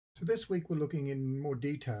So this week we're looking in more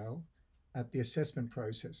detail at the assessment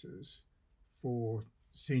processes for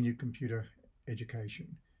senior computer education,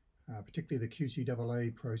 particularly the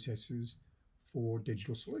QCAA processes for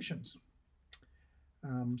digital solutions.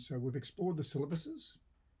 So we've explored the syllabuses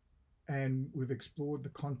and we've explored the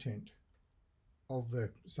content of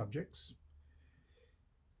the subjects.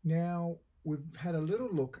 Now we've had a little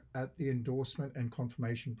look at the endorsement and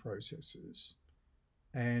confirmation processes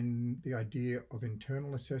and the idea of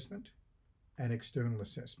internal assessment and external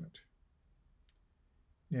assessment.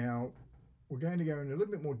 Now, we're going to go into a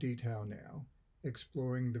little bit more detail now,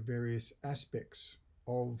 exploring the various aspects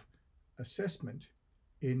of assessment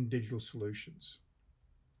in digital solutions.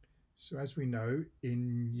 So as we know,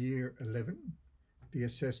 in year 11, the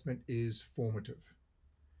assessment is formative.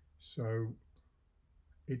 So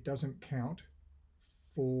it doesn't count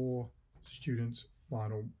for students'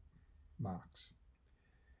 final marks.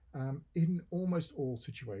 In almost all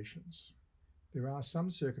situations, there are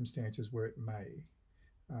some circumstances where it may,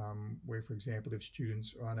 where, for example, if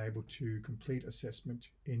students are unable to complete assessment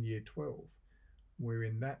in year 12, where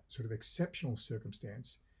in that sort of exceptional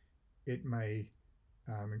circumstance, it may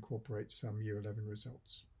incorporate some year 11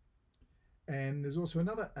 results. And there's also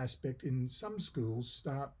another aspect: in some schools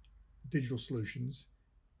start digital solutions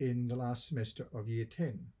in the last semester of year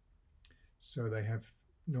 10. So they have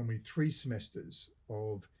normally 3 semesters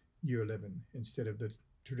of year 11 instead of the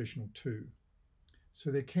traditional 2.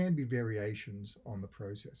 So there can be variations on the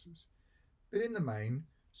processes. But in the main,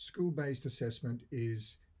 school-based assessment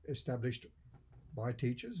is established by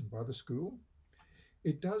teachers and by the school.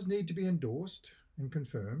 It does need to be endorsed and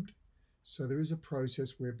confirmed. So there is a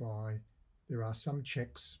process whereby there are some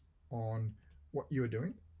checks on what you are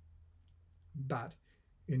doing. But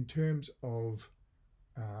in terms of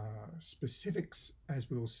specifics,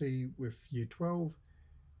 as we'll see with year 12,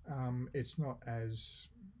 it's not as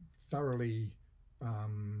thoroughly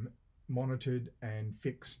monitored and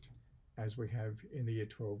fixed as we have in the year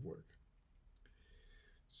 12 work.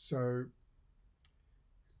 So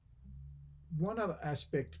one other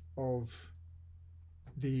aspect of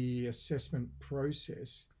the assessment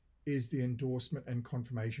process is the endorsement and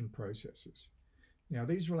confirmation processes. Now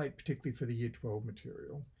these relate particularly for the year 12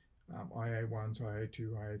 material, IA1s, IA2,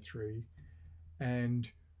 IA3,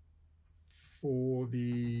 and for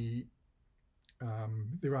the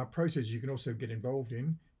there are processes you can also get involved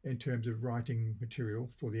in terms of writing material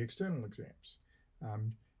for the external exams.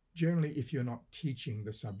 Generally, if you're not teaching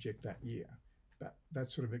the subject that year,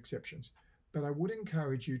 that's sort of exceptions. But I would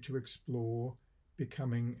encourage you to explore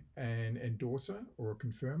becoming an endorser or a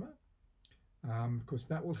confirmer, because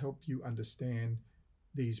that will help you understand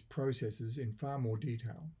these processes in far more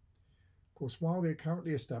detail. Of course, while they're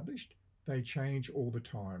currently established, they change all the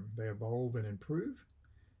time. They evolve and improve.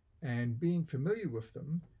 And being familiar with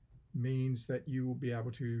them means that you will be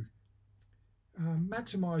able to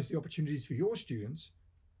maximize the opportunities for your students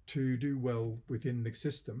to do well within the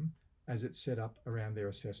system as it's set up around their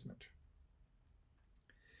assessment.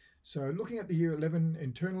 So looking at the year 11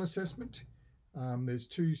 internal assessment, there's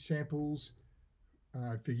 2 samples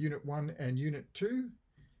for Unit 1 and Unit 2,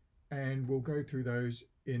 and we'll go through those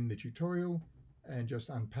in the tutorial and just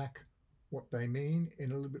unpack what they mean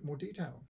in a little bit more detail.